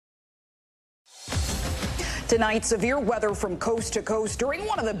Tonight, severe weather from coast to coast during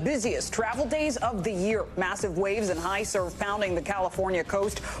one of the busiest travel days of the year. Massive waves and high surf pounding the California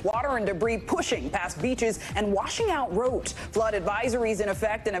coast. Water and debris pushing past beaches and washing out roads. Flood advisories in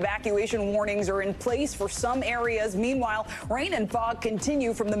effect and evacuation warnings are in place for some areas. Meanwhile, rain and fog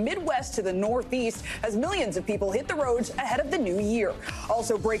continue from the Midwest to the Northeast as millions of people hit the roads ahead of the new year.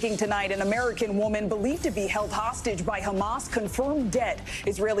 Also breaking tonight, an American woman believed to be held hostage by Hamas confirmed dead.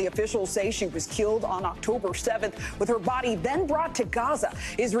 Israeli officials say she was killed on October 7th, with her body then brought to Gaza.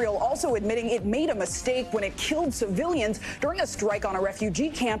 Israel also admitting it made a mistake when it killed civilians during a strike on a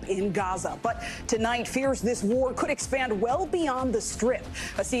refugee camp in Gaza. But tonight, fears this war could expand well beyond the Strip.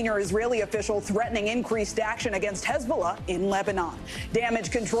 A senior Israeli official threatening increased action against Hezbollah in Lebanon.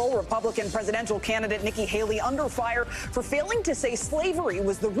 Damage control Republican presidential candidate Nikki Haley under fire for failing to say slavery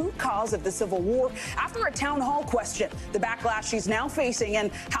was the root cause of the Civil War after a town hall question. The backlash she's now facing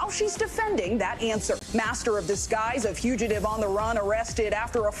and how she's defending that answer. Master of disguise, a fugitive on the run, arrested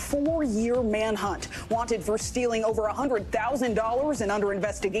after a 4-year manhunt. Wanted for stealing over $100,000 and under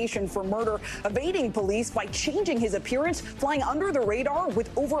investigation for murder, evading police by changing his appearance, flying under the radar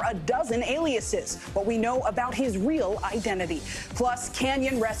with over a dozen aliases. What we know about his real identity. Plus,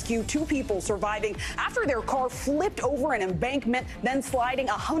 canyon rescue, 2 people surviving after their car flipped over an embankment, then sliding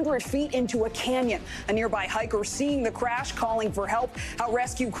 100 feet into a canyon. A nearby hiker seeing the crash, calling for help. How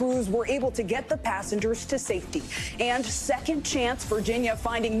rescue crews were able to get the passengers to safety. And Second Chance Virginia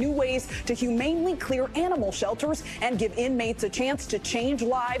finding new ways to humanely clear animal shelters and give inmates a chance to change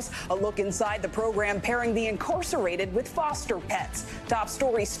lives. A look inside the program pairing the incarcerated with foster pets. Top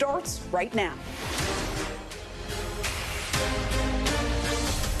story starts right now.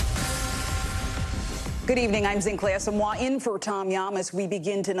 Good evening. I'm Zinklea Samwa in for Tom Llamas. We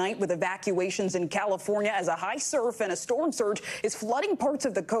begin tonight with evacuations in California as a high surf and a storm surge is flooding parts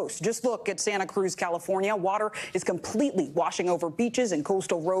of the coast. Just look at Santa Cruz, California. Water is completely washing over beaches and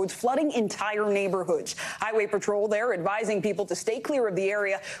coastal roads, flooding entire neighborhoods. Highway Patrol there advising people to stay clear of the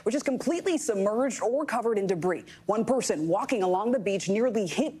area, which is completely submerged or covered in debris. One person walking along the beach nearly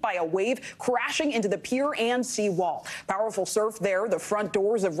hit by a wave, crashing into the pier and seawall. Powerful surf there, the front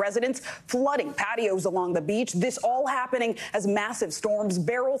doors of residents flooding patios along the beach. This all happening as massive storms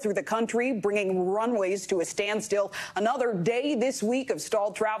barrel through the country, bringing runways to a standstill. Another day this week of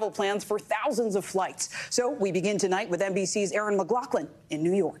stalled travel plans for thousands of flights. So we begin tonight with NBC's Erin McLaughlin in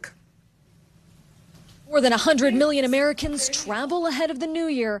New York. More than 100 million Americans travel ahead of the new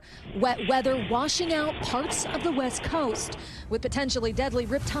year. Wet weather washing out parts of the West Coast, with potentially deadly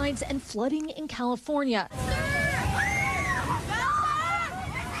riptides and flooding in California.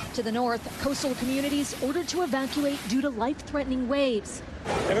 To the north, coastal communities ordered to evacuate due to life-threatening waves.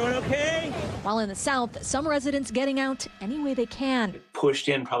 Everyone okay? While in the south, some residents getting out any way they can. It pushed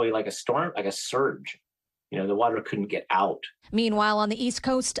in probably like a storm, like a surge. You know, the water couldn't get out. Meanwhile, on the East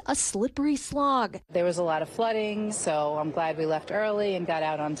Coast, a slippery slog. There was a lot of flooding, so I'm glad we left early and got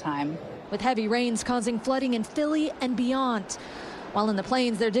out on time. With heavy rains causing flooding in Philly and beyond. While in the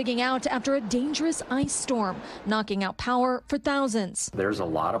plains, they're digging out after a dangerous ice storm, knocking out power for thousands. There's a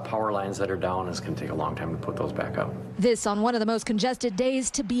lot of power lines that are down. It's going to take a long time to put those back up. This on one of the most congested days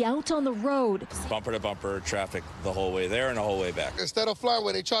to be out on the road. Bumper to bumper traffic the whole way there and the whole way back. Instead of flying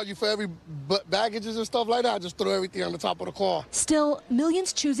where they charge you for every baggages and stuff like that, I just throw everything on the top of the car. Still,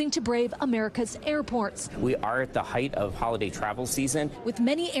 millions choosing to brave America's airports. We are at the height of holiday travel season, with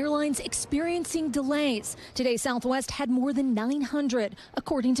many airlines experiencing delays. Today, Southwest had more than 900,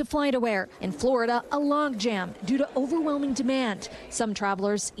 according to FlightAware. In Florida, a logjam due to overwhelming demand. Some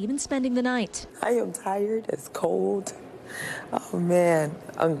travelers even spending the night. I am tired. It's cold. Oh, man,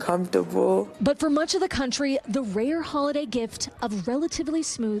 uncomfortable. But for much of the country, the rare holiday gift of relatively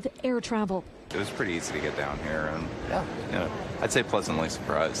smooth air travel. It was pretty easy to get down here, and I'd say pleasantly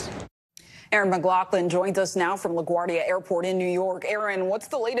surprised. Erin McLaughlin joins us now from LaGuardia Airport in New York. Erin, what's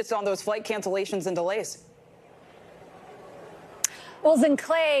the latest on those flight cancellations and delays? Well,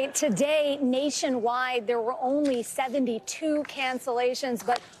 Zinklea, today nationwide there were only 72 cancellations,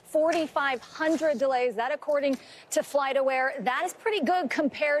 but 4,500 delays. That, according to FlightAware, that is pretty good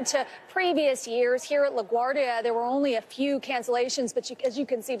compared to previous years. Here at LaGuardia, there were only a few cancellations, but as you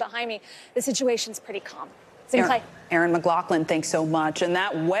can see behind me, the situation's pretty calm. Erin McLaughlin, thanks so much. And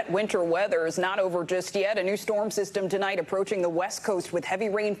that wet winter weather is not over just yet. A new storm system tonight approaching the West Coast with heavy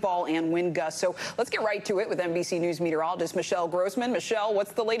rainfall and wind gusts. So let's get right to it with NBC News meteorologist Michelle Grossman. Michelle,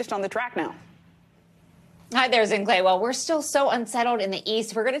 what's the latest on the track now? Hi there, Zinkley. Well, we're still so unsettled in the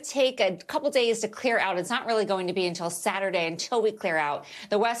east. We're going to take a couple days to clear out. It's not really going to be until Saturday until we clear out.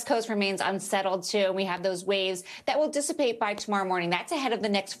 The west coast remains unsettled, too. And we have those waves that will dissipate by tomorrow morning. That's ahead of the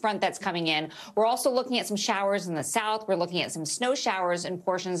next front that's coming in. We're also looking at some showers in the south. We're looking at some snow showers in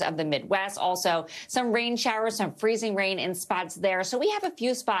portions of the Midwest. Also, some rain showers, some freezing rain in spots there. So we have a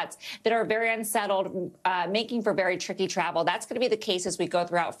few spots that are very unsettled, making for very tricky travel. That's going to be the case as we go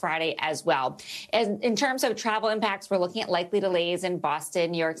throughout Friday as well. And in terms of travel impacts, we're looking at likely delays in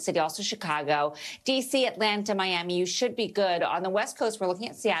Boston, New York City, also Chicago, D.C., Atlanta, Miami. You should be good. On the West Coast, we're looking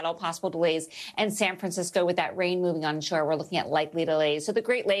at Seattle, possible delays, and San Francisco with that rain moving onshore. We're looking at likely delays. So the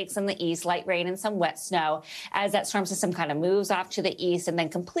Great Lakes and the east, light rain and some wet snow as that storm system kind of moves off to the east and then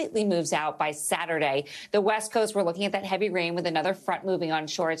completely moves out by Saturday. The West Coast, we're looking at that heavy rain with another front moving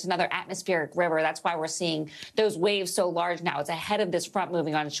onshore. It's another atmospheric river. That's why we're seeing those waves so large now. It's ahead of this front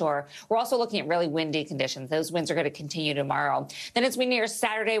moving onshore. We're also looking at really windy conditions. Those winds are going to continue tomorrow. Then as we near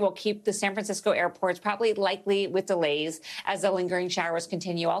Saturday, we'll keep the San Francisco airports probably likely with delays as the lingering showers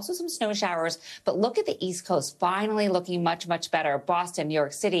continue. Also some snow showers. But look at the East Coast finally looking much, much better. Boston, New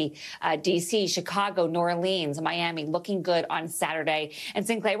York City, D.C., Chicago, New Orleans, Miami looking good on Saturday. And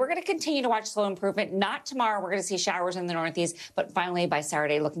Sinclair, we're going to continue to watch slow improvement. Not tomorrow. We're going to see showers in the Northeast, but finally by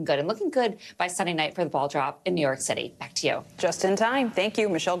Saturday looking good and looking good by Sunday night for the ball drop in New York City. Back to you. Just in time. Thank you,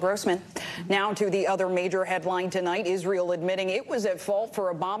 Michelle Grossman. Now to the other major headline tonight. Israel admitting it was at fault for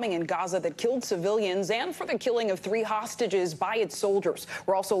a bombing in Gaza that killed civilians and for the killing of 3 hostages by its soldiers.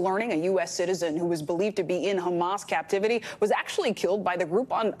 We're also learning a U.S. citizen who was believed to be in Hamas captivity was actually killed by the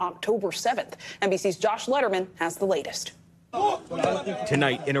group on October 7th. NBC's Josh Letterman has the latest.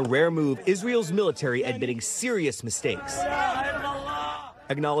 Tonight, in a rare move, Israel's military admitting serious mistakes,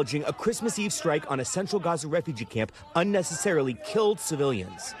 acknowledging a Christmas Eve strike on a central Gaza refugee camp unnecessarily killed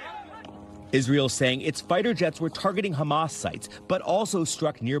civilians. Israel saying its fighter jets were targeting Hamas sites, but also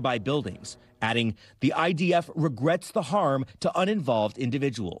struck nearby buildings, adding the IDF regrets the harm to uninvolved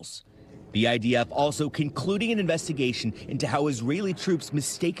individuals. The IDF also concluding an investigation into how Israeli troops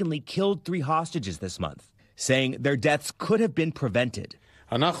mistakenly killed 3 hostages this month, saying their deaths could have been prevented.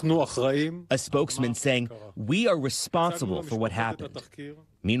 A spokesman saying, "We are responsible for what happened."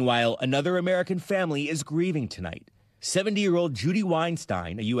 Meanwhile, another American family is grieving tonight. 70-year-old Judy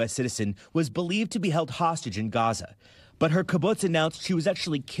Weinstein, a U.S. citizen, was believed to be held hostage in Gaza. But her kibbutz announced she was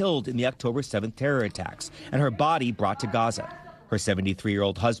actually killed in the October 7th terror attacks and her body brought to Gaza. Her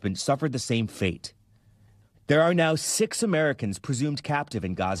 73-year-old husband suffered the same fate. There are now 6 Americans presumed captive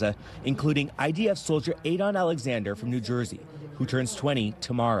in Gaza, including IDF soldier Adon Alexander from New Jersey, who turns 20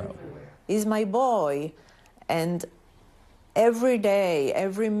 tomorrow. He's my boy, and every day,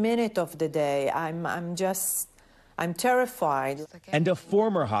 every minute of the day, I'm terrified. And a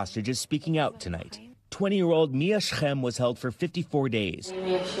former hostage is speaking out tonight. 20-year-old Mia Shchem was held for 54 days.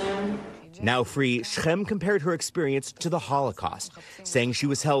 Now free, Shchem compared her experience to the Holocaust, saying she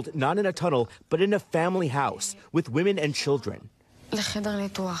was held not in a tunnel, but in a family house with women and children.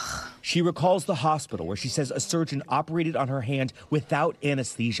 She recalls the hospital where she says a surgeon operated on her hand without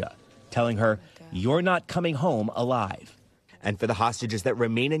anesthesia, telling her, "You're not coming home alive." And for the hostages that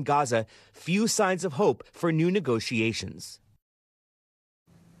remain in Gaza, few signs of hope for new negotiations.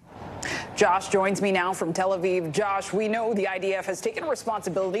 Josh joins me now from Tel Aviv. Josh, we know the IDF has taken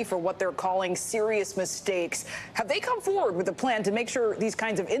responsibility for what they're calling serious mistakes. Have they come forward with a plan to make sure these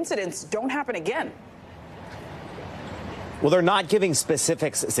kinds of incidents don't happen again? Well, they're not giving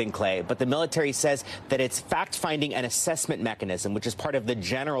specifics, Sinclair, but the military says that its fact-finding and assessment mechanism, which is part of the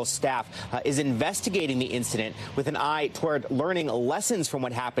general staff, is investigating the incident with an eye toward learning lessons from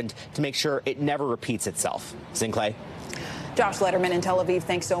what happened to make sure it never repeats itself. Sinclair? Josh Letterman in Tel Aviv,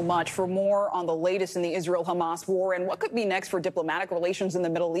 thanks so much. For more on the latest in the Israel-Hamas war and what could be next for diplomatic relations in the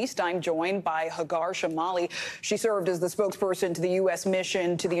Middle East, I'm joined by Hagar Shamali. She served as the spokesperson to the U.S.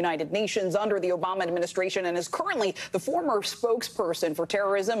 mission to the United Nations under the Obama administration and is currently the former spokesperson for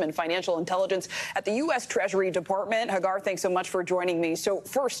terrorism and financial intelligence at the U.S. Treasury Department. Hagar, thanks so much for joining me. So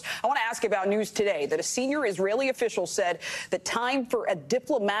first, I want to ask about news today that a senior Israeli official said the time for a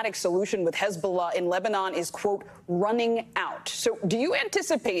diplomatic solution with Hezbollah in Lebanon is, quote, running out. So do you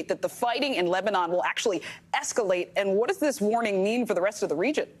anticipate that the fighting in Lebanon will actually escalate? And what does this warning mean for the rest of the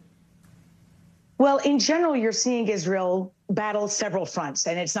region? Well, in general, you're seeing Israel battle several fronts,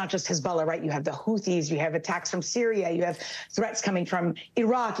 and it's not just Hezbollah, right? You have the Houthis, you have attacks from Syria, you have threats coming from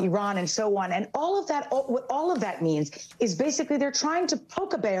Iraq, Iran, and so on. And all of that, what all of that means is basically they're trying to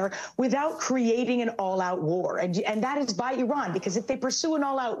poke a bear without creating an all-out war. And that is by Iran, because if they pursue an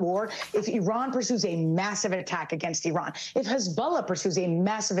all-out war, if Iran pursues a massive attack against Iran, if Hezbollah pursues a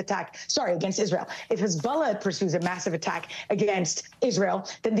massive attack, against Israel, if Hezbollah pursues a massive attack against Israel,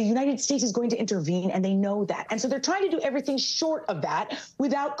 then the United States is going to intervene, and they know that. And so they're trying to do everything short of that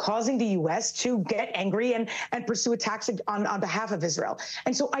without causing the U.S. to get angry and pursue attacks on behalf of Israel.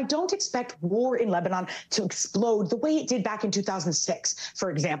 And so I don't expect war in Lebanon to explode the way it did back in 2006,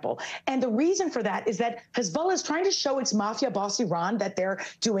 for example. And the reason for that is that Hezbollah is trying to show its mafia boss Iran that they're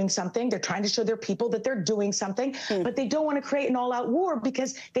doing something. They're trying to show their people that they're doing something, but they don't want to create an all-out war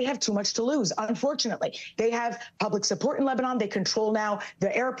because they have too much to lose, unfortunately. They have public support in Lebanon. They control now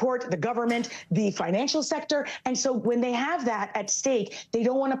the airport, the government, the financial sector. And so when they have that at stake, they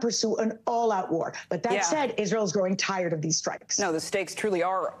don't want to pursue an all-out war. But that said, Israel's growing tired of these strikes. No, the stakes truly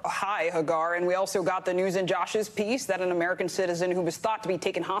are high, Hagar. And we also got the news in Josh's piece that an American citizen who was thought to be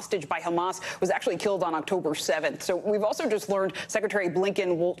taken hostage by Hamas was actually killed on October 7th. So we've also just learned Secretary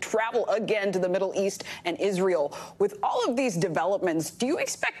Blinken will travel again to the Middle East and Israel. With all of these developments, do you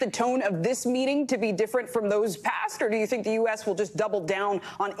expect the tone of this meeting to be different from those past, or do you think the U.S. will just double down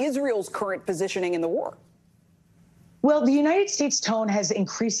on Israel's current positioning in the war? Well, the United States tone has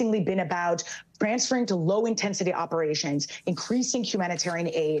increasingly been about transferring to low-intensity operations, increasing humanitarian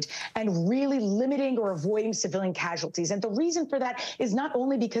aid, and really limiting or avoiding civilian casualties. And the reason for that is not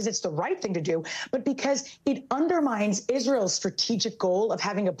only because it's the right thing to do, but because it undermines Israel's strategic goal of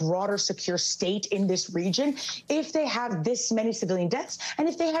having a broader, secure state in this region if they have this many civilian deaths and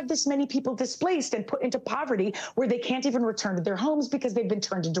if they have this many people displaced and put into poverty where they can't even return to their homes because they've been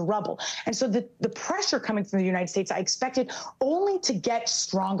turned into rubble. And so the pressure coming from the United States, I expect it only to get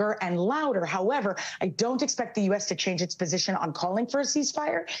stronger and louder. However, I don't expect the U.S. to change its position on calling for a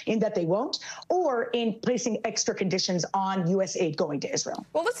ceasefire, in that they won't, or in placing extra conditions on U.S. aid going to Israel.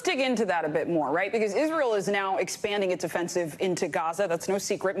 Well, let's dig into that a bit more, right? Because Israel is now expanding its offensive into Gaza. That's no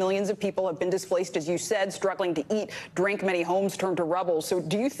secret. Millions of people have been displaced, as you said, struggling to eat, drink. Many homes turned to rubble. So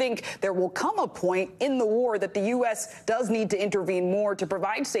do you think there will come a point in the war that the U.S. does need to intervene more to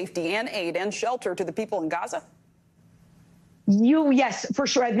provide safety and aid and shelter to the people in Gaza? Yes, for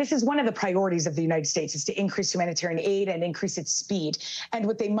sure. This is one of the priorities of the United States, is to increase humanitarian aid and increase its speed. And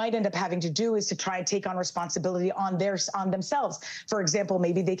what they might end up having to do is to try and take on responsibility on themselves. For example,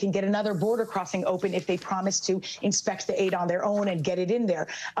 maybe they can get another border crossing open if they promise to inspect the aid on their own and get it in there.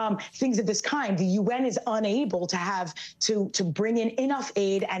 Things of this kind. The UN is unable to have to bring in enough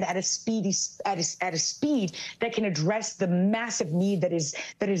aid and at a speed that can address the massive need that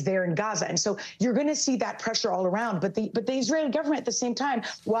is there in Gaza. And so you're going to see that pressure all around. But the Israeli government at the same time,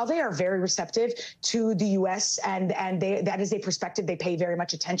 while they are very receptive to the U.S. and that is a perspective they pay very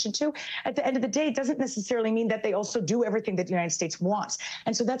much attention to, at the end of the day, it doesn't necessarily mean that they also do everything that the United States wants.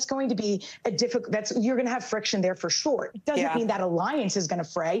 And so that's going to be you're going to have friction there for sure. It doesn't mean that alliance is going to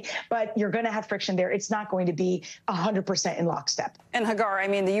fray, but you're going to have friction there. It's not going to be 100% in lockstep. And Hagar, I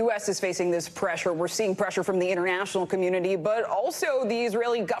mean, the U.S. is facing this pressure. We're seeing pressure from the international community, but also the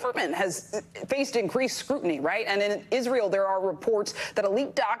Israeli government has faced increased scrutiny, right? And in Israel, there are reports that a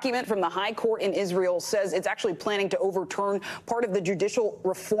leaked document from the High Court in Israel says it's actually planning to overturn part of the judicial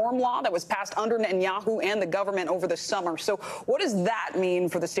reform law that was passed under Netanyahu and the government over the summer. So what does that mean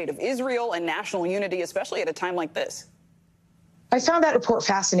for the state of Israel and national unity, especially at a time like this? I found that report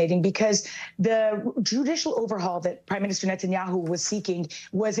fascinating because the judicial overhaul that Prime Minister Netanyahu was seeking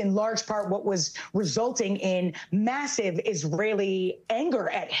was in large part what was resulting in massive Israeli anger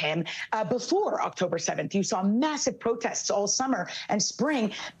at him before October 7th. You saw massive protests all summer and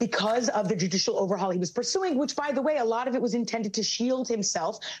spring because of the judicial overhaul he was pursuing, which, by the way, a lot of it was intended to shield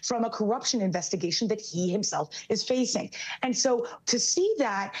himself from a corruption investigation that he himself is facing. And so to see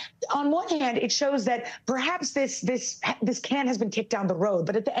that, on one hand, it shows that perhaps this can has been kicked down the road.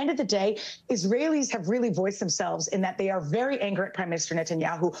 But at the end of the day, Israelis have really voiced themselves in that they are very angry at Prime Minister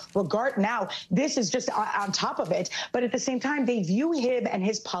Netanyahu. Now, this is just on top of it. But at the same time, they view him and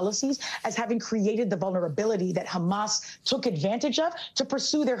his policies as having created the vulnerability that Hamas took advantage of to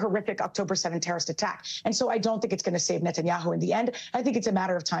pursue their horrific October 7th terrorist attack. And so I don't think it's going to save Netanyahu in the end. I think it's a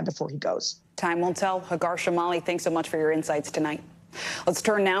matter of time before he goes. Time will tell. Hagar Shamali, thanks so much for your insights tonight. Let's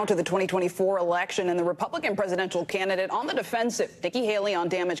turn now to the 2024 election and the Republican presidential candidate on the defensive, Nikki Haley, on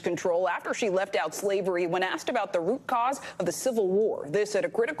damage control after she left out slavery when asked about the root cause of the Civil War. This at a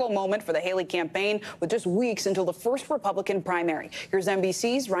critical moment for the Haley campaign with just weeks until the first Republican primary. Here's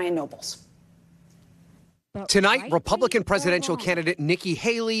NBC's Ryan Nobles. Tonight, Republican presidential candidate Nikki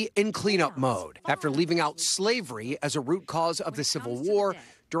Haley in cleanup mode after leaving out slavery as a root cause of the Civil War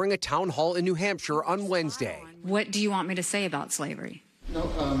during a town hall in New Hampshire on Wednesday. What do you want me to say about slavery? No,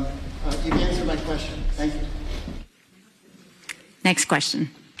 you've answered my question. Thank you. Next question.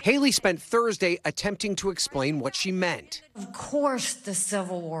 Haley spent Thursday attempting to explain what she meant. Of course, the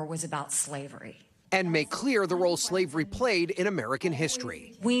Civil War was about slavery. And make clear the role slavery played in American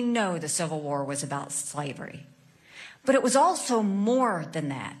history. We know the Civil War was about slavery, but it was also more than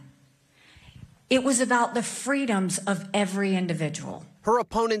that. It was about the freedoms of every individual. Her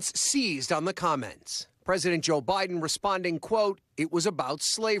opponents seized on the comments. President Joe Biden responding, quote, "It was about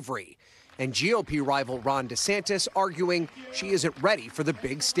slavery." And GOP rival Ron DeSantis arguing she isn't ready for the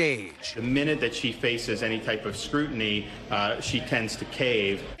big stage. The minute that she faces any type of scrutiny, she tends to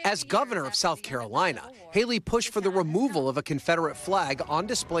cave. As governor of South Carolina, Haley pushed for the removal of a Confederate flag on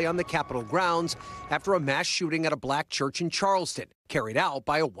display on the Capitol grounds after a mass shooting at a black church in Charleston, carried out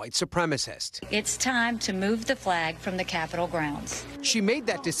by a white supremacist. It's time to move the flag from the Capitol grounds. She made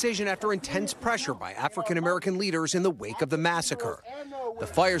that decision after intense pressure by African-American leaders in the wake of the massacre. The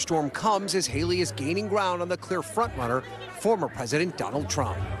firestorm comes as Haley is gaining ground on the clear frontrunner, former President Donald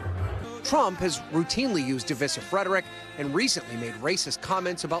Trump. Trump has routinely used divisive rhetoric and recently made racist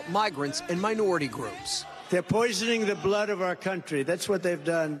comments about migrants and minority groups. They're poisoning the blood of our country. That's what they've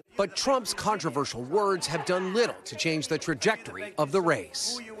done. But Trump's controversial words have done little to change the trajectory of the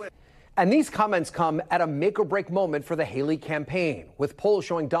race. And these comments come at a make-or-break moment for the Haley campaign, with polls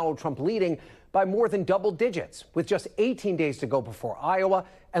showing Donald Trump leading by more than double digits, with just 18 days to go before Iowa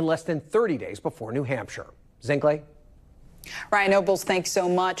and less than 30 days before New Hampshire. Zinkley? Ryan Nobles, thanks so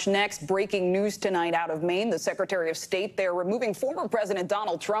much. Next, breaking news tonight out of Maine. The Secretary of State there removing former President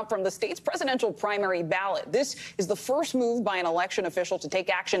Donald Trump from the state's presidential primary ballot. This is the first move by an election official to take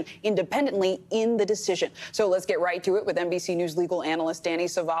action independently in the decision. So let's get right to it with NBC News legal analyst Danny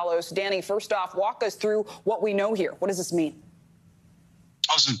Savalos. Danny, first off, walk us through what we know here. What does this mean?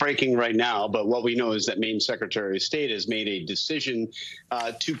 This is breaking right now, but what we know is that Maine Secretary of State has made a decision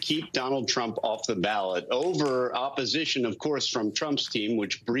to keep Donald Trump off the ballot over opposition, of course, from Trump's team,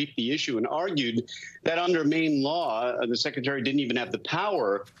 which briefed the issue and argued that under Maine law, the secretary didn't even have the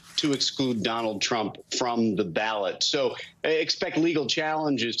power to exclude Donald Trump from the ballot. So expect legal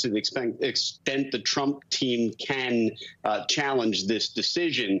challenges to the extent the Trump team can challenge this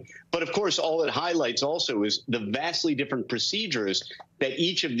decision. But of course, all it highlights also is the vastly different procedures that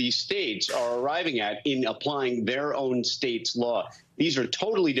each of these states are arriving at in applying their own state's law. These are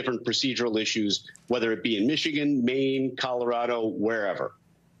totally different procedural issues, whether it be in Michigan, Maine, Colorado, wherever.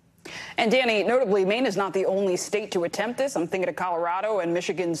 And Danny, notably, Maine is not the only state to attempt this. I'm thinking of Colorado and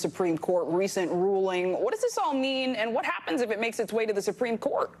Michigan's Supreme Court recent ruling. What does this all mean, and what happens if it makes its way to the Supreme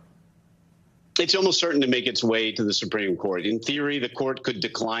Court? It's almost certain to make its way to the Supreme Court. In theory, the court could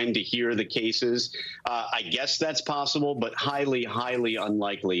decline to hear the cases. I guess that's possible, but highly, highly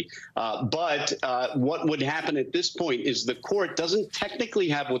unlikely. But what would happen at this point is the court doesn't technically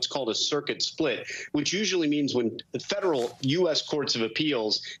have what's called a circuit split, which usually means when the federal U.S. courts of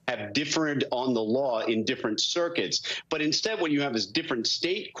appeals have differed on the law in different circuits. But instead, what you have is different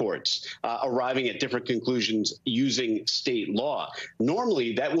state courts arriving at different conclusions using state law.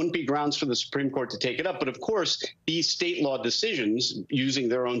 Normally, that wouldn't be grounds for the Supreme Court to take it up. But of course, these state law decisions using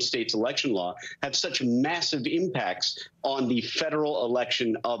their own state's election law have such massive impacts on the federal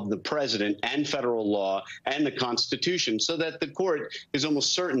election of the president and federal law and the Constitution, so that the court is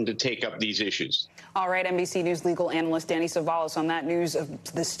almost certain to take up these issues. All right, NBC News legal analyst Danny Savalos on that news of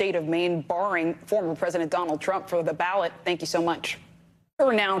the state of Maine barring former President Donald Trump for the ballot. Thank you so much.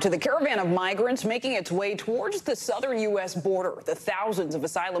 Now to the caravan of migrants making its way towards the southern U.S. border. The thousands of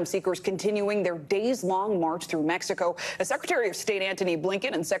asylum seekers continuing their days-long march through Mexico. As Secretary of State Antony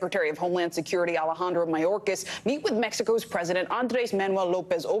Blinken and Secretary of Homeland Security Alejandro Mayorkas meet with Mexico's President Andrés Manuel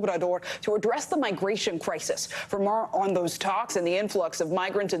López Obrador to address the migration crisis. For more on those talks and the influx of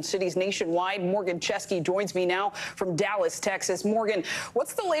migrants in cities nationwide, Morgan Chesky joins me now from Dallas, Texas. Morgan,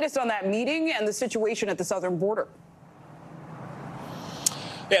 what's the latest on that meeting and the situation at the southern border?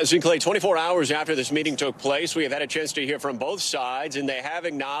 Yeah, Zinkley, 24 hours after this meeting took place, we have had a chance to hear from both sides, and they have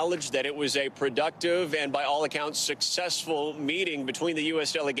acknowledged that it was a productive and, by all accounts, successful meeting between the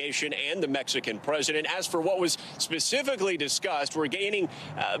U.S. delegation and the Mexican president. As for what was specifically discussed, we're gaining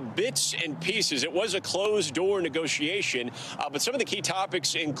bits and pieces. It was a closed-door negotiation, but some of the key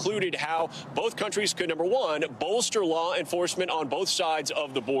topics included how both countries could, number one, bolster law enforcement on both sides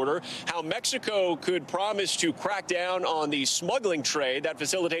of the border, how Mexico could promise to crack down on the smuggling trade that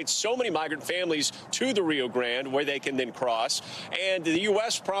facilitates facilitates so many migrant families to the Rio Grande, where they can then cross. And the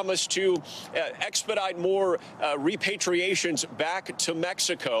U.S. promised to expedite more repatriations back to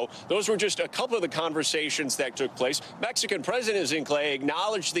Mexico. Those were just a couple of the conversations that took place. Mexican President Zinclay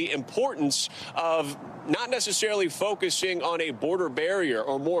acknowledged the importance of not necessarily focusing on a border barrier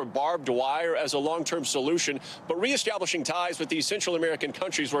or more barbed wire as a long-term solution, but reestablishing ties with these Central American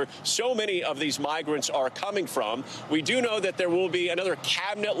countries where so many of these migrants are coming from. We do know that there will be another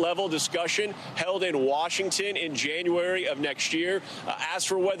cabinet-level discussion held in Washington in January of next year. As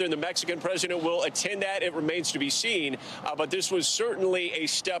for whether the Mexican president will attend that, it remains to be seen. But this was certainly a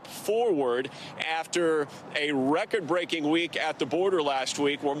step forward after a record-breaking week at the border last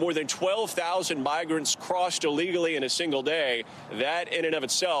week, where more than 12,000 migrants crossed illegally in a single day. That in and of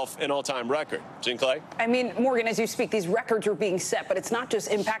itself, an all-time record. Zinclay? I mean, Morgan, as you speak, these records are being set, but it's not just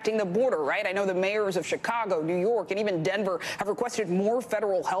impacting the border, right? I know the mayors of Chicago, New York, and even Denver have requested more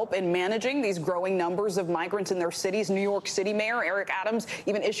federal help in managing these growing numbers of migrants in their cities. New York City Mayor Eric Adams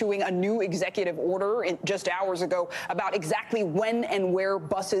even issuing a new executive order just hours ago about exactly when and where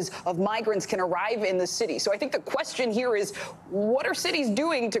buses of migrants can arrive in the city. So I think the question here is, what are cities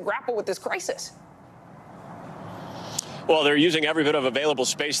doing to grapple with this crisis? Well, they're using every bit of available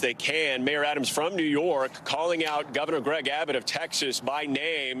space they can. Mayor Adams from New York calling out Governor Greg Abbott of Texas by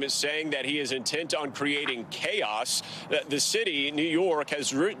name, saying that he is intent on creating chaos. The city, New York,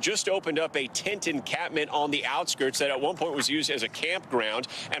 has just opened up a tent encampment on the outskirts that at one point was used as a campground.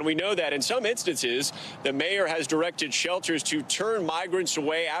 And we know that in some instances, the mayor has directed shelters to turn migrants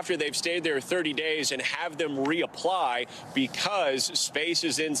away after they've stayed there 30 days and have them reapply because space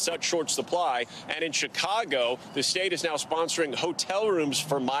is in such short supply. And in Chicago, the state is now sponsoring hotel rooms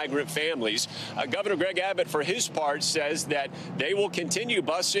for migrant families. Governor Greg Abbott, for his part, says that they will continue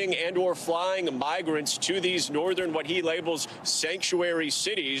busing and or flying migrants to these northern, what he labels sanctuary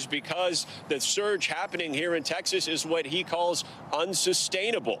cities, because the surge happening here in Texas is what he calls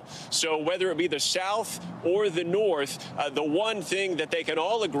unsustainable. So whether it be the South or the North, the one thing that they can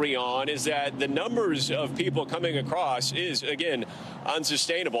all agree on is that the numbers of people coming across is, again,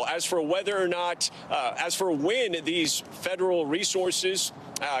 unsustainable. As for whether or not, as for when these federal resources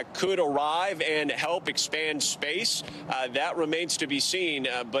could arrive and help expand space, that remains to be seen.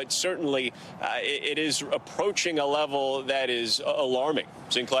 But certainly it is approaching a level that is alarming.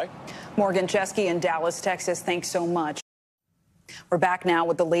 Zinclay? Morgan Chesky in Dallas, Texas, thanks so much. We're back now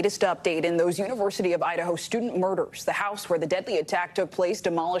with the latest update in those University of Idaho student murders. The house where the deadly attack took place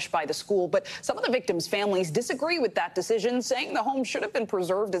demolished by the school, but some of the victims' families disagree with that decision, saying the home should have been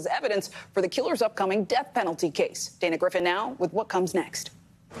preserved as evidence for the killer's upcoming death penalty case. Dana Griffin now with what comes next.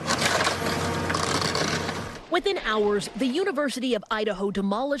 Within hours, the University of Idaho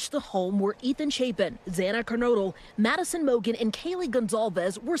demolished the home where Ethan Chapin, Xana Kernodle, Madison Mogan, and Kaylee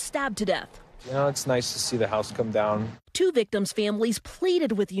Gonzalez were stabbed to death. You know, it's nice to see the house come down. Two victims' families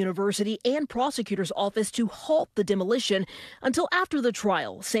pleaded with the university and prosecutor's office to halt the demolition until after the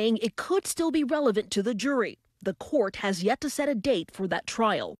trial, saying it could still be relevant to the jury. The court has yet to set a date for that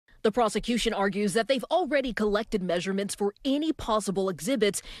trial. The prosecution argues that they've already collected measurements for any possible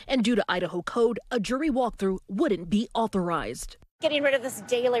exhibits, and due to Idaho code, a jury walkthrough wouldn't be authorized. Getting rid of this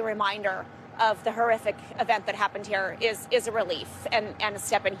daily reminder of the horrific event that happened here is a relief and a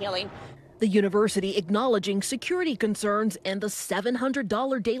step in healing. The university acknowledging security concerns and the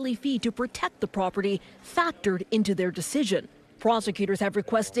 $700 daily fee to protect the property factored into their decision. Prosecutors have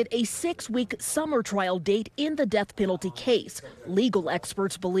requested a 6-week summer trial date in the death penalty case. Legal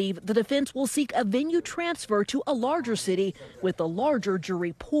experts believe the defense will seek a venue transfer to a larger city with a larger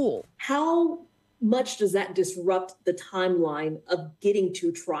jury pool. How much does that disrupt the timeline of getting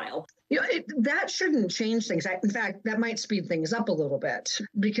to trial? You know, that shouldn't change things. In fact, that might speed things up a little bit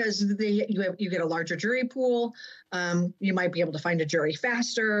because you get a larger jury pool. You might be able to find a jury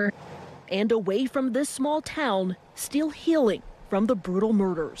faster. And away from this small town, still healing from the brutal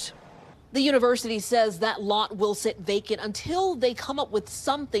murders. The university says that lot will sit vacant until they come up with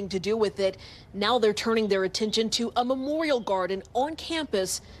something to do with it. Now they're turning their attention to a memorial garden on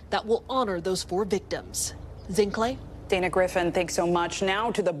campus that will honor those 4 victims. Zinclay? Dana Griffin, thanks so much.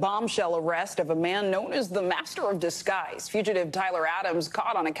 Now to the bombshell arrest of a man known as the Master of Disguise. Fugitive Tyler Adams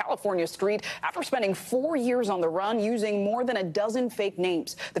caught on a California street after spending 4 years on the run using more than a dozen fake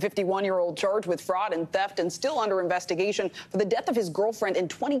names. The 51-year-old charged with fraud and theft and still under investigation for the death of his girlfriend in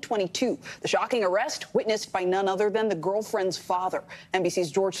 2022. The shocking arrest witnessed by none other than the girlfriend's father.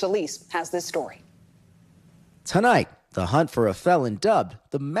 NBC's George Solis has this story. Tonight, the hunt for a felon dubbed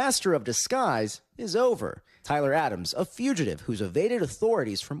the Master of Disguise is over. Tyler Adams, a fugitive who's evaded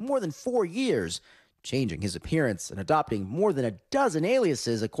authorities for more than 4 years, changing his appearance and adopting more than a dozen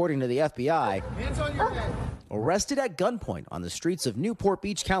aliases, according to the FBI. Hands on your head. Arrested at gunpoint on the streets of Newport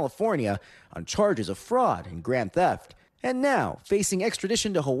Beach, California, on charges of fraud and grand theft. And now facing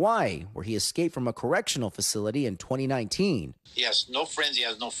extradition to Hawaii, where he escaped from a correctional facility in 2019. He has no friends, he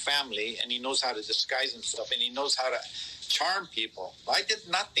has no family, and he knows how to disguise himself, and he knows how to charm people. I did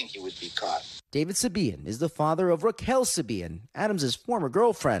not think he would be caught. David Sabian is the father of Raquel Sabian, Adams' former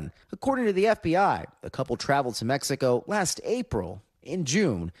girlfriend. According to the FBI, the couple traveled to Mexico last April. In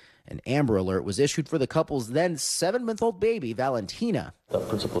June, an Amber Alert was issued for the couple's then 7-month-old baby, Valentina. The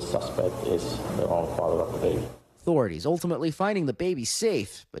principal suspect is the father of the baby. Authorities ultimately finding the baby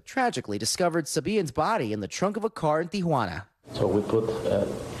safe, but tragically discovered Sabian's body in the trunk of a car in Tijuana. So we put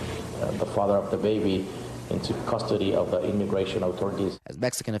the father of the baby into custody of the immigration authorities. As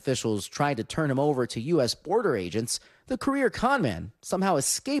Mexican officials tried to turn him over to U.S. border agents, the career conman somehow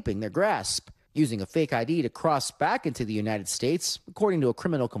escaping their grasp, using a fake ID to cross back into the United States, according to a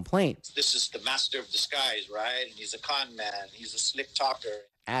criminal complaint. This is the master of disguise, right? And he's a con man. He's a slick talker.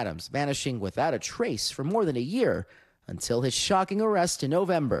 Adams vanishing without a trace for more than a year until his shocking arrest in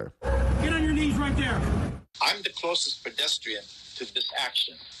November. Get on your knees right there. I'm the closest pedestrian to this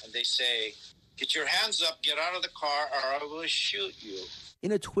action. And they say, get your hands up, get out of the car, or I will shoot you.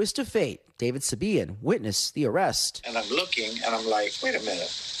 In a twist of fate, David Sabian witnessed the arrest. And I'm looking, and I'm like, wait a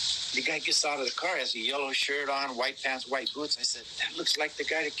minute. The guy gets out of the car, has a yellow shirt on, white pants, white boots. I said, that looks like the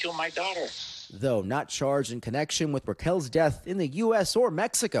guy that killed my daughter. Though not charged in connection with Raquel's death in the U.S. or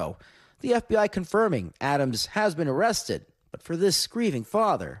Mexico, the FBI confirming Adams has been arrested. But for this grieving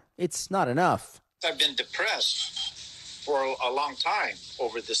father, it's not enough. I've been depressed for a long time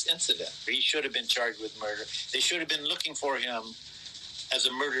over this incident. He should have been charged with murder. They should have been looking for him as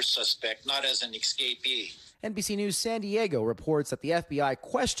a murder suspect, not as an escapee. NBC News San Diego reports that the FBI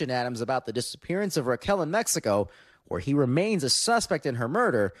questioned Adams about the disappearance of Raquel in Mexico, where he remains a suspect in her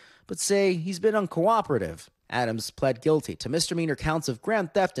murder, but say he's been uncooperative. Adams pled guilty to misdemeanor counts of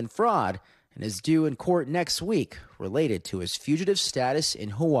grand theft and fraud and is due in court next week related to his fugitive status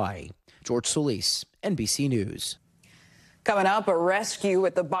in Hawaii. George Solis, NBC News. Coming up, a rescue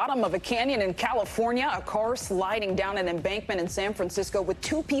at the bottom of a canyon in California, a car sliding down an embankment in San Francisco with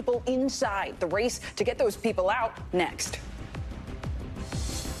 2 people inside. The race to get those people out next.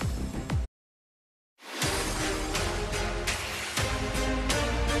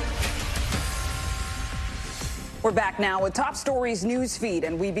 We're back now with Top Stories news feed,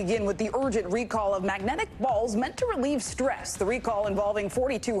 and we begin with the urgent recall of magnetic balls meant to relieve stress. The recall involving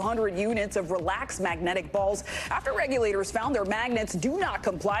 4,200 units of relaxed magnetic balls after regulators found their magnets do not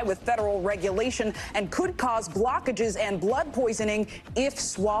comply with federal regulation and could cause blockages and blood poisoning if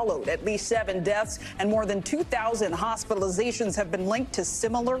swallowed. At least 7 deaths and more than 2,000 hospitalizations have been linked to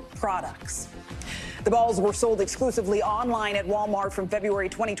similar products. The balls were sold exclusively online at Walmart from February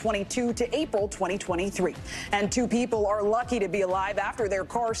 2022 to April 2023. And 2 people are lucky to be alive after their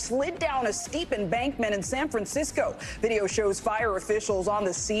car slid down a steep embankment in San Francisco. Video shows fire officials on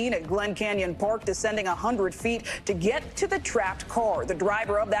the scene at Glen Canyon Park descending 100 feet to get to the trapped car. The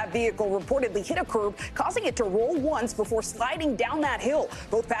driver of that vehicle reportedly hit a curb, causing it to roll once before sliding down that hill.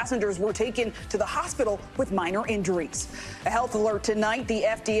 Both passengers were taken to the hospital with minor injuries. A health alert tonight, the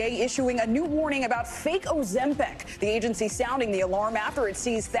FDA issuing a new warning about fake Ozempic. The agency sounding the alarm after it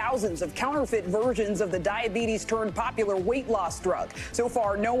sees thousands of counterfeit versions of the diabetes-turned-popular weight loss drug. So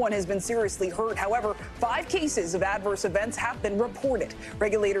far, no one has been seriously hurt. However, 5 cases of adverse events have been reported.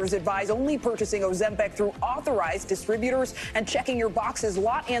 Regulators advise only purchasing Ozempic through authorized distributors and checking your box's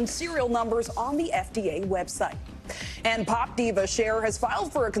lot and serial numbers on the FDA website. And pop diva Cher has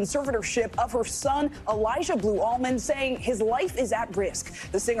filed for a conservatorship of her son, Elijah Blue Allman, saying his life is at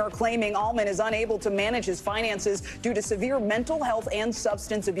risk. The singer claiming Allman is unable to manage his finances due to severe mental health and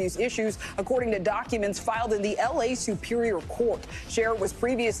substance abuse issues, according to documents filed in the L.A. Superior Court. Cher was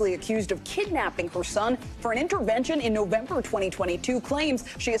previously accused of kidnapping her son for an intervention in November 2022, claims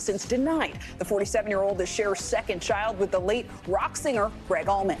she has since denied. The 47-year-old is Cher's second child with the late rock singer Greg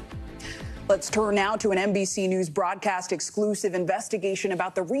Allman. Let's turn now to an NBC News broadcast exclusive investigation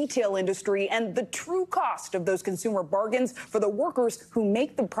about the retail industry and the true cost of those consumer bargains for the workers who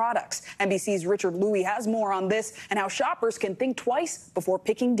make the products. NBC's Richard Louie has more on this and how shoppers can think twice before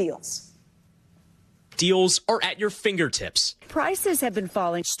picking deals. Deals are at your fingertips. Prices have been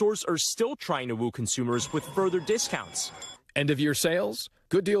falling. Stores are still trying to woo consumers with further discounts. End-of-year sales?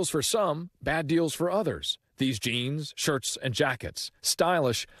 Good deals for some, bad deals for others. These jeans, shirts, and jackets,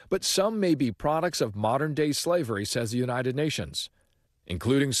 stylish, but some may be products of modern-day slavery, says the United Nations,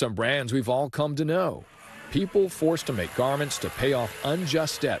 including some brands we've all come to know. People forced to make garments to pay off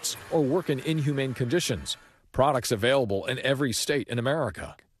unjust debts or work in inhumane conditions. Products available in every state in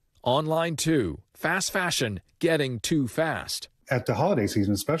America. Online too. Fast fashion getting too fast. At the holiday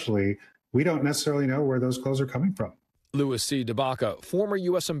season especially, we don't necessarily know where those clothes are coming from. Louis C. DeBaca, former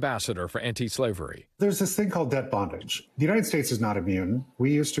U.S. ambassador for anti-slavery. There's this thing called debt bondage. The United States is not immune.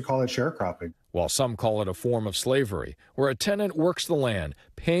 We used to call it sharecropping. While some call it a form of slavery, where a tenant works the land,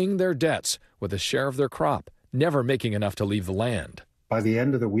 paying their debts with a share of their crop, never making enough to leave the land. By the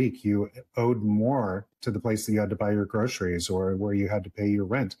end of the week, you owed more to the place that you had to buy your groceries or where you had to pay your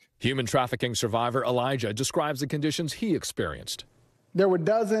rent. Human trafficking survivor Elijah describes the conditions he experienced. There were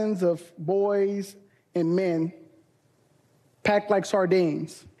dozens of boys and men packed like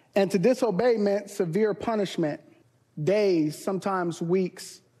sardines. And to disobey meant severe punishment, days, sometimes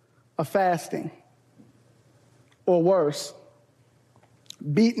weeks of fasting, or worse,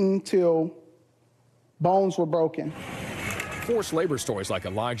 beaten till bones were broken. Forced labor stories like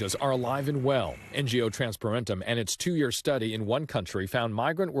Elijah's are alive and well. NGO Transparentum and its 2-year study in one country found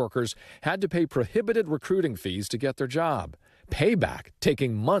migrant workers had to pay prohibited recruiting fees to get their job. Payback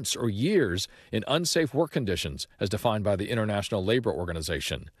taking months or years in unsafe work conditions, as defined by the International Labor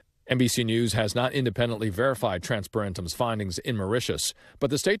Organization. NBC News has not independently verified Transparentum's findings in Mauritius, but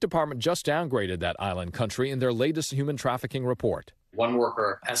the State Department just downgraded that island country in their latest human trafficking report. One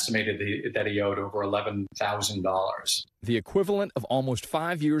worker estimated that he owed over $11,000. The equivalent of almost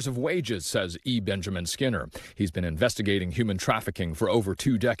 5 years of wages, says E. Benjamin Skinner. He's been investigating human trafficking for over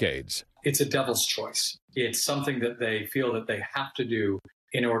 2 decades. It's a devil's choice. It's something that they feel that they have to do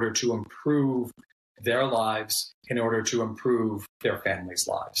in order to improve their lives, in order to improve their families'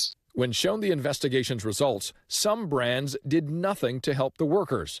 lives. When shown the investigation's results, some brands did nothing to help the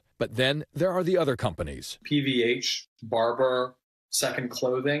workers. But then there are the other companies. PVH, Barber, Second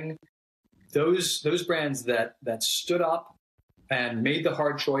Clothing, those brands that stood up and made the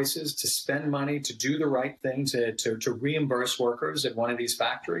hard choices to spend money, to do the right thing, to reimburse workers at one of these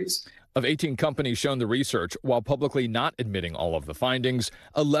factories. Of 18 companies shown the research, while publicly not admitting all of the findings,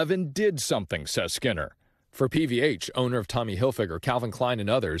 11 did something, says Skinner. For PVH, owner of Tommy Hilfiger, Calvin Klein, and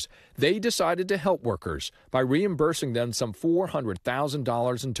others, they decided to help workers by reimbursing them some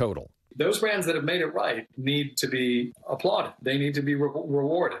 $400,000 in total. Those brands that have made it right need to be applauded. They need to be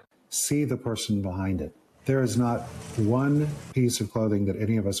rewarded. See the person behind it. There is not one piece of clothing that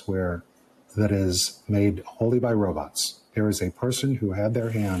any of us wear that is made wholly by robots. There is a person who had their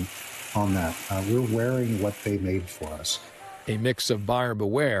hand on that. We're wearing what they made for us. A mix of buyer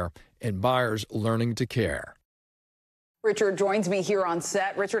beware and buyers learning to care. Richard joins me here on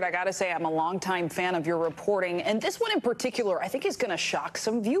set. Richard, I got to say, I'm a longtime fan of your reporting. And this one in particular, I think is going to shock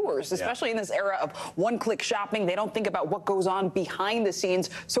some viewers, especially in this era of one-click shopping. They don't think about what goes on behind the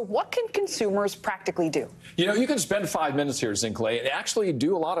scenes. So what can consumers practically do? You know, you can spend 5 minutes here, Zinkley, and actually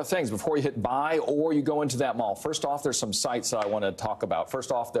do a lot of things before you hit buy or you go into that mall. First off, there's some sites that I want to talk about.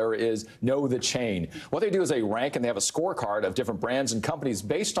 First off, there is Know the Chain. What they do is they rank and they have a scorecard of different brands and companies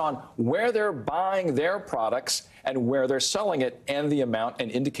based on where they're buying their products and where they're selling it and the amount and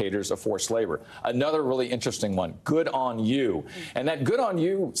indicators of forced labor. Another really interesting one, Good On You. And that Good On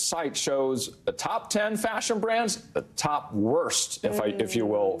You site shows the top 10 fashion brands, the top worst, if you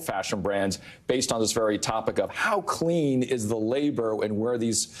will, fashion brands based on this very topic of how clean is the labor and where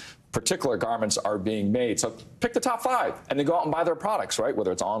these particular garments are being made. So pick the top 5 and then go out and buy their products, right?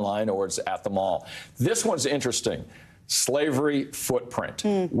 Whether it's online or it's at the mall. This one's interesting. Slavery footprint.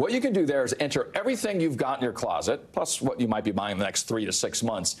 What you can do there is enter everything you've got in your closet, plus what you might be buying in the next 3 to 6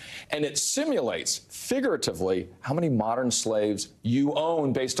 months, and it simulates figuratively how many modern slaves you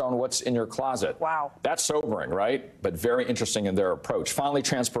own based on what's in your closet. Wow. That's sobering, right? But very interesting in their approach. Finally,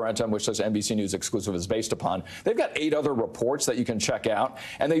 Transparentum, which says NBC News exclusive is based upon. They've got 8 other reports that you can check out,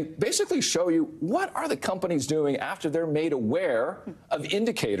 and they basically show you what are the companies doing after they're made aware of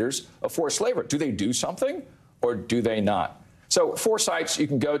indicators of forced labor. Do they do something? Or do they not? So 4 sites you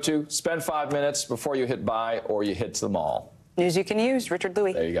can go to, spend 5 minutes before you hit buy or you hit to the mall. News you can use. Richard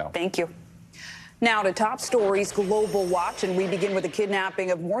Louie. There you go. Thank you. Now to top stories, Global Watch, and we begin with the kidnapping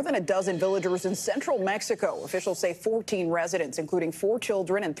of more than a dozen villagers in central Mexico. Officials say 14 residents, including 4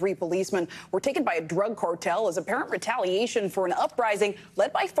 children and 3 policemen, were taken by a drug cartel as apparent retaliation for an uprising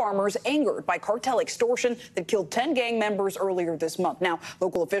led by farmers angered by cartel extortion that killed 10 gang members earlier this month. Now,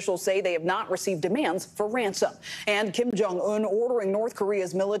 local officials say they have not received demands for ransom. And Kim Jong-un ordering North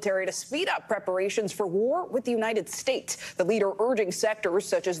Korea's military to speed up preparations for war with the United States. The leader urging sectors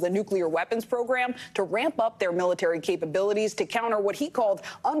such as the nuclear weapons program program to ramp up their military capabilities to counter what he called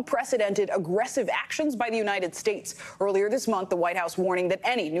unprecedented aggressive actions by the United States. Earlier this month, the White House warning that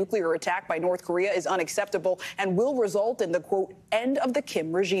any nuclear attack by North Korea is unacceptable and will result in the, quote, end of the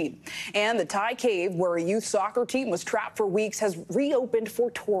Kim regime. And the Thai cave, where a youth soccer team was trapped for weeks, has reopened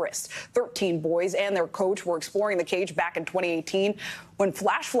for tourists. 13 boys and their coach were exploring the cage back in 2018 when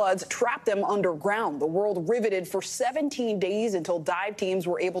flash floods trapped them underground. The world riveted for 17 days until dive teams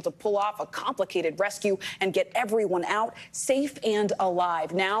were able to pull off a complicated rescue and get everyone out safe and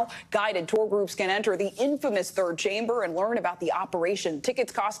alive. Now, guided tour groups can enter the infamous third chamber and learn about the operation.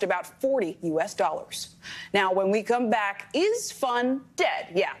 Tickets cost about $40 US. Now, when we come back, is fun dead?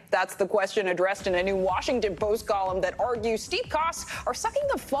 Yeah, that's the question addressed in a new Washington Post column that argues steep costs are sucking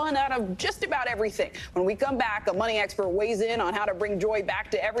the fun out of just about everything. When we come back, a money expert weighs in on how to bring joy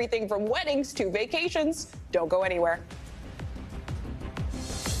back to everything from weddings to vacations. Don't go anywhere.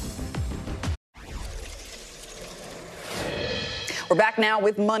 We're back now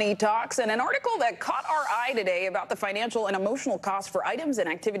with Money Talks and an article that caught our eye today about the financial and emotional costs for items and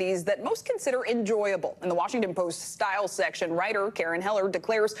activities that most consider enjoyable. In the Washington Post style section, writer Karen Heller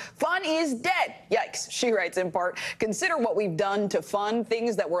declares fun is dead. Yikes. She writes in part, consider what we've done to fund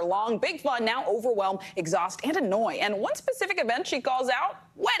things that were long big fun now overwhelm, exhaust, and annoy. And one specific event she calls out,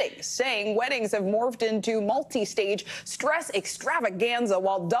 weddings, saying weddings have morphed into multi-stage stress extravaganza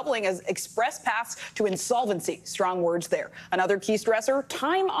while doubling as express paths to insolvency. Strong words there. Another key stressor,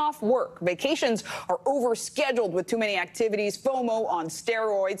 time off work. Vacations are overscheduled with too many activities, FOMO on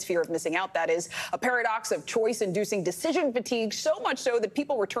steroids, fear of missing out, that is. A paradox of choice-inducing decision fatigue, so much so that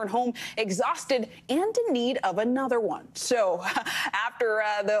people return home exhausted and in need of another one. So after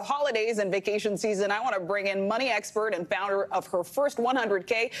the holidays and vacation season, I want to bring in money expert and founder of her first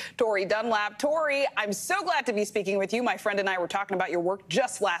 100K, Tori Dunlap. Tori, I'm so glad to be speaking with you. My friend and I were talking about your work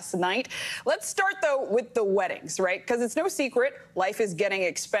just last night. Let's start, though, with the weddings, right? Because it's no secret life is getting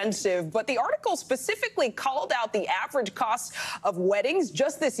expensive. But the article specifically called out the average cost of weddings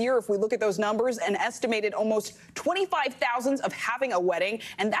just this year. If we look at those numbers, an estimated almost $25,000 of having a wedding.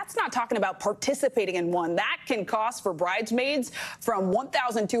 And that's not talking about participating in one. That can cost for bridesmaids from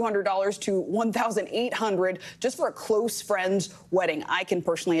 $1,200 to $1,800 just for a close friend's wedding. I can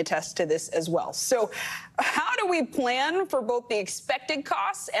personally attest to this as well. So how do we plan for both the expected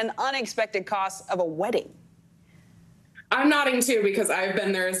costs and unexpected costs of a wedding? I'm nodding too because I've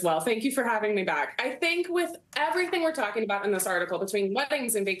been there as well. Thank you for having me back. I think with everything we're talking about in this article, between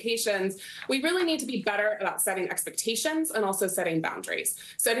weddings and vacations, we really need to be better about setting expectations and also setting boundaries.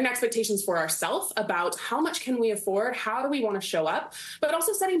 Setting expectations for ourselves about how much can we afford, how do we want to show up, but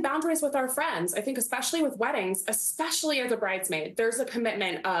also setting boundaries with our friends. I think especially with weddings, especially as a bridesmaid, there's a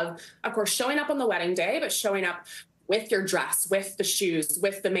commitment of course, showing up on the wedding day, but showing up with your dress, with the shoes,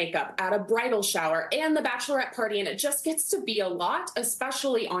 with the makeup, at a bridal shower and the bachelorette party. And it just gets to be a lot,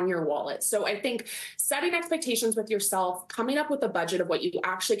 especially on your wallet. So I think setting expectations with yourself, coming up with a budget of what you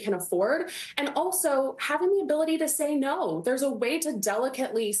actually can afford, and also having the ability to say no. There's a way to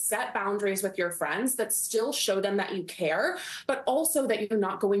delicately set boundaries with your friends that still show them that you care, but also that you're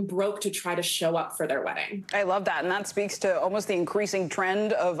not going broke to try to show up for their wedding. I love that. And that speaks to almost the increasing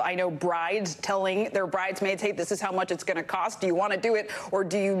trend of, I know, brides telling their bridesmaids, hey, this is how much it's going to cost. Do you want to do it or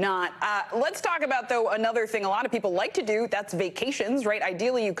do you not? Let's talk about, though, another thing a lot of people like to do. That's vacations, right?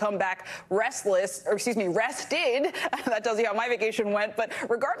 Ideally, you come back rested. That tells you how my vacation went. But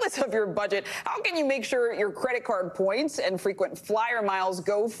regardless of your budget, how can you make sure your credit card points and frequent flyer miles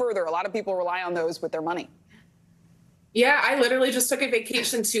go further? A lot of people rely on those with their money. Yeah, I literally just took a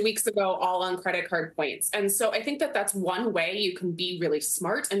vacation 2 weeks ago, all on credit card points. And so I think that that's one way you can be really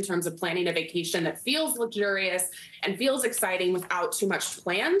smart in terms of planning a vacation that feels luxurious and feels exciting without too much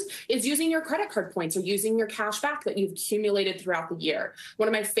planned, is using your credit card points or using your cash back that you've accumulated throughout the year. One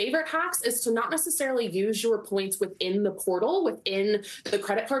of my favorite hacks is to not necessarily use your points within the portal, within the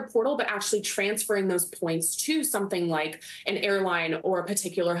credit card portal, but actually transferring those points to something like an airline or a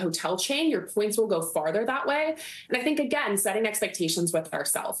particular hotel chain. Your points will go farther that way. And I think, again, setting expectations with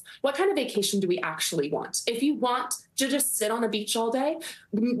ourselves. What kind of vacation do we actually want? If you want to just sit on a beach all day,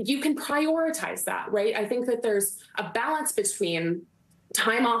 you can prioritize that, right? I think that there's a balance between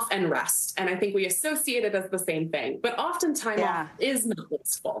time off and rest. And I think we associate it as the same thing, but often time off is not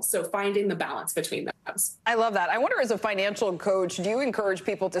wasteful. So finding the balance between those. I love that. I wonder, as a financial coach, do you encourage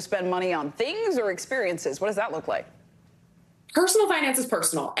people to spend money on things or experiences? What does that look like? Personal finance is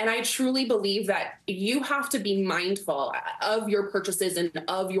personal, and I truly believe that you have to be mindful of your purchases and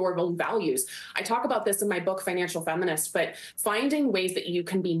of your own values. I talk about this in my book, Financial Feminist, but finding ways that you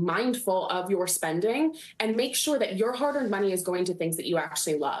can be mindful of your spending and make sure that your hard-earned money is going to things that you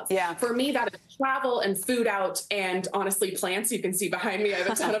actually love. Yeah. For me, that is travel and food out and honestly plants. You can see behind me, I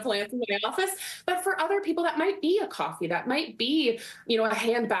have a ton of plants in my office. But for other people, that might be a coffee, that might be, you know, a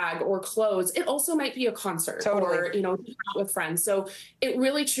handbag or clothes. It also might be a concert or, you know, with friends. So it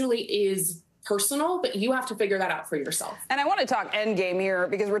really, truly is personal, but you have to figure that out for yourself. And I want to talk end game here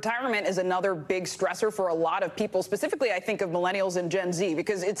because retirement is another big stressor for a lot of people. Specifically, I think of millennials and Gen Z,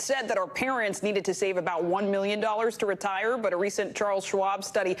 because it's said that our parents needed to save about $1 million to retire. But a recent Charles Schwab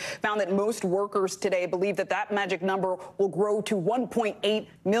study found that most workers today believe that that magic number will grow to 1.8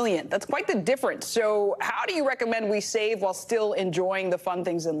 million. That's quite the difference. So how do you recommend we save while still enjoying the fun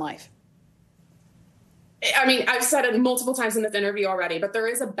things in life? I mean, I've said it multiple times in this interview already, but there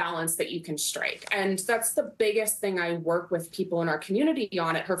is a balance that you can strike. And that's the biggest thing I work with people in our community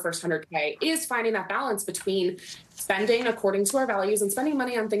on at Her First 100K is finding that balance between spending according to our values and spending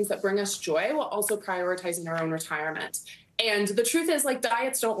money on things that bring us joy while also prioritizing our own retirement. And the truth is, like,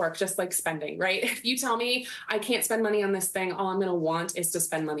 diets don't work just like spending, right? If you tell me I can't spend money on this thing, all I'm going to want is to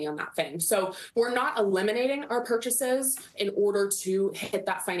spend money on that thing. So we're not eliminating our purchases in order to hit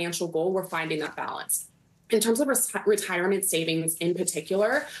that financial goal. We're finding that balance. In terms of retirement savings in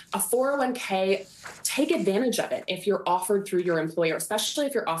particular, a 401k, take advantage of it if you're offered through your employer, especially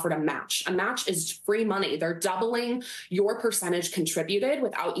if you're offered a match. A match is free money. They're doubling your percentage contributed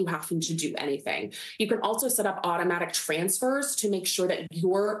without you having to do anything. You can also set up automatic transfers to make sure that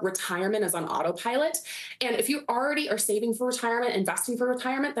your retirement is on autopilot. And if you already are saving for retirement, investing for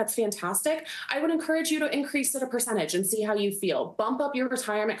retirement, that's fantastic. I would encourage you to increase it a percentage and see how you feel. Bump up your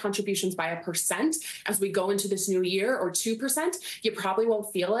retirement contributions by 1% as we go into this new year, or 2%. You probably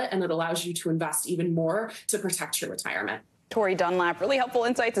won't feel it, and it allows you to invest even more to protect your retirement. Tori Dunlap, really helpful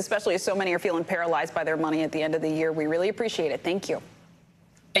insights, especially as so many are feeling paralyzed by their money at the end of the year. We really appreciate it. Thank you.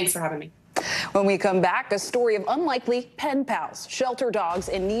 Thanks for having me. When we come back, a story of unlikely pen pals, shelter dogs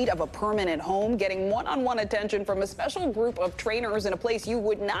in need of a permanent home, getting one-on-one attention from a special group of trainers in a place you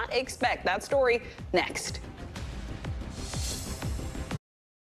would not expect. That story next.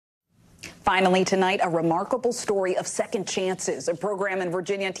 Finally tonight, a remarkable story of second chances, a program in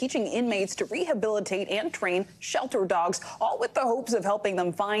Virginia teaching inmates to rehabilitate and train shelter dogs, all with the hopes of helping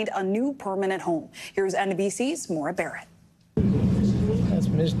them find a new permanent home. Here's NBC's Maura Barrett. That's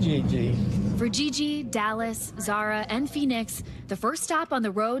Miss Gigi. For Gigi, Dallas, Zara, and Phoenix, the first stop on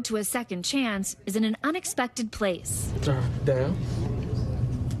the road to a second chance is in an unexpected place. Down.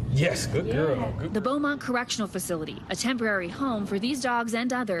 Yes, good girl. Good. The Beaumont Correctional Facility, a temporary home for these dogs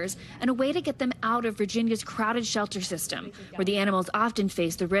and others, and a way to get them out of Virginia's crowded shelter system, where the animals often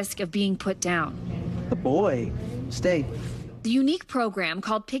face the risk of being put down. Good boy. Stay. The unique program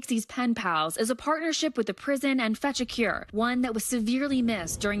called Pixie's Pen Pals is a partnership with the prison and Fetch a Cure, one that was severely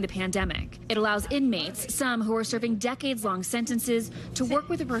missed during the pandemic. It allows inmates, some who are serving decades-long sentences, to work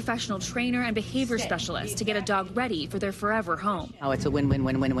with a professional trainer and behavior specialist to get a dog ready for their forever home. Oh, it's a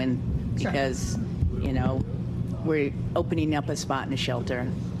win-win-win-win-win because, you know, we're opening up a spot in a shelter.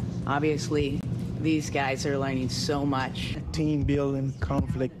 Obviously, these guys are learning so much. Team building,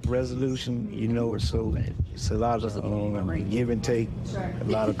 conflict resolution, you know, so it's a lot of give and take, a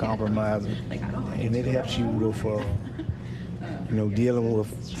lot of compromising, and it helps you with, you know, dealing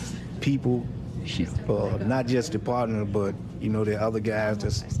with people, not just the partner, but, you know, the other guys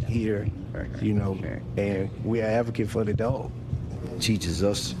that's here, you know, and we are advocate for the dog. Teaches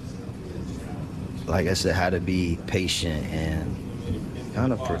us, like I said, how to be patient and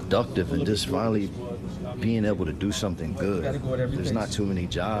kind of productive and just finally being able to do something good. There's not too many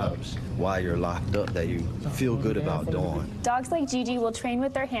jobs while you're locked up that you feel good about doing. Dogs like Gigi will train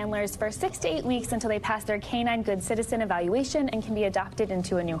with their handlers for 6 to 8 weeks until they pass their Canine Good Citizen evaluation and can be adopted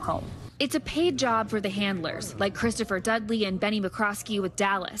into a new home. It's a paid job for the handlers, like Christopher Dudley and Benny McCroskey with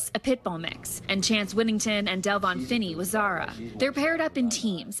Dallas, a pit bull mix, and Chance Whittington and Delvon Finney with Zara. They're paired up in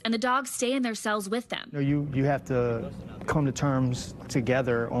teams, and the dogs stay in their cells with them. You have to come to terms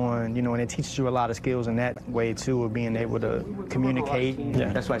together on, you know, and it teaches you a lot of skills in that way, too, of being able to communicate.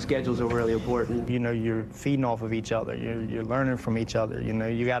 Yeah. That's why schedules are really important. You know, you're feeding off of each other. You're learning from each other. You know,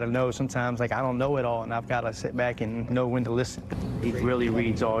 you got to know sometimes, like, I don't know it all, and I've got to sit back and know when to listen. He really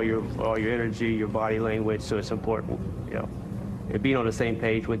reads all your energy, your body language, so it's important, you know. and being on the same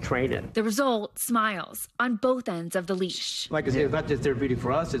page with training. The result, smiles on both ends of the leash. Like I said, it's not just therapeutic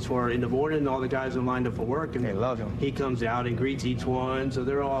for us, it's for in the morning, all the guys are lined up for work, and they love him. He comes out and greets each one, so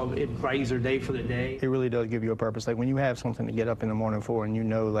they're all, it brightens their day for the day. It really does give you a purpose. Like when you have something to get up in the morning for and you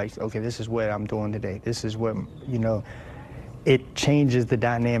know, like, okay, this is what I'm doing today. This is what, you know, it changes the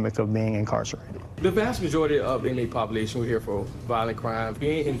dynamic of being incarcerated. The vast majority of inmate population we're here for violent crime.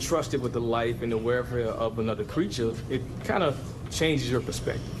 Being entrusted with the life and the welfare of another creature, it kind of changes your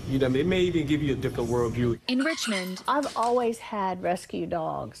perspective. You know what I mean? It may even give you a different worldview. In Richmond, I've always had rescue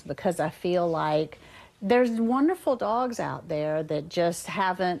dogs because I feel like there's wonderful dogs out there that just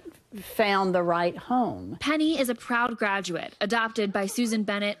haven't found the right home. Penny is a proud graduate, adopted by Susan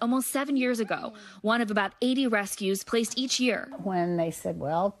Bennett almost 7 years ago, one of about 80 rescues placed each year. When they said,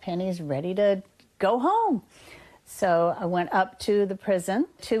 well, Penny's ready to go home. So I went up to the prison,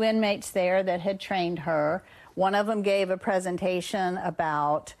 2 inmates there that had trained her. One of them gave a presentation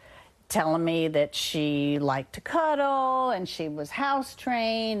about telling me that she liked to cuddle and she was house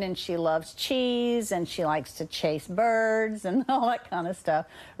trained and she loves cheese and she likes to chase birds and all that kind of stuff.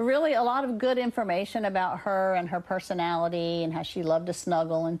 Really a lot of good information about her and her personality and how she loved to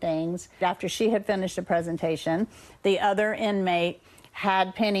snuggle and things. After she had finished the presentation, the other inmate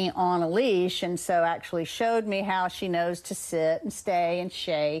had Penny on a leash and so actually showed me how she knows to sit and stay and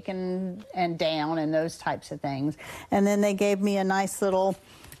shake and down and those types of things. And then they gave me a nice little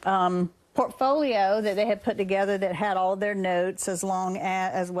portfolio that they had put together that had all their notes as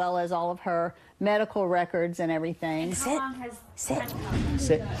well as all of her medical records and everything. How long has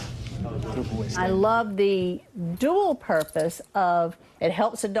Sit. I love the dual purpose of it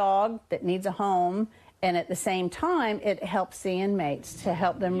helps a dog that needs a home, and at the same time, it helps the inmates to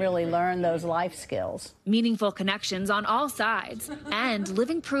help them really learn those life skills. Meaningful connections on all sides, and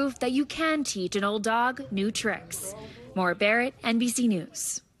living proof that you can teach an old dog new tricks. Maura Barrett, NBC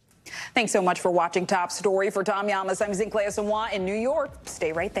News. Thanks so much for watching Top Story. For Tom Llamas, I'm Zinklea Sawa in New York.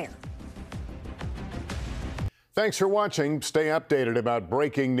 Stay right there. Thanks for watching. Stay updated about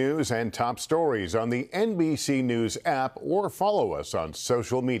breaking news and top stories on the NBC News app or follow us on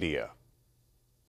social media.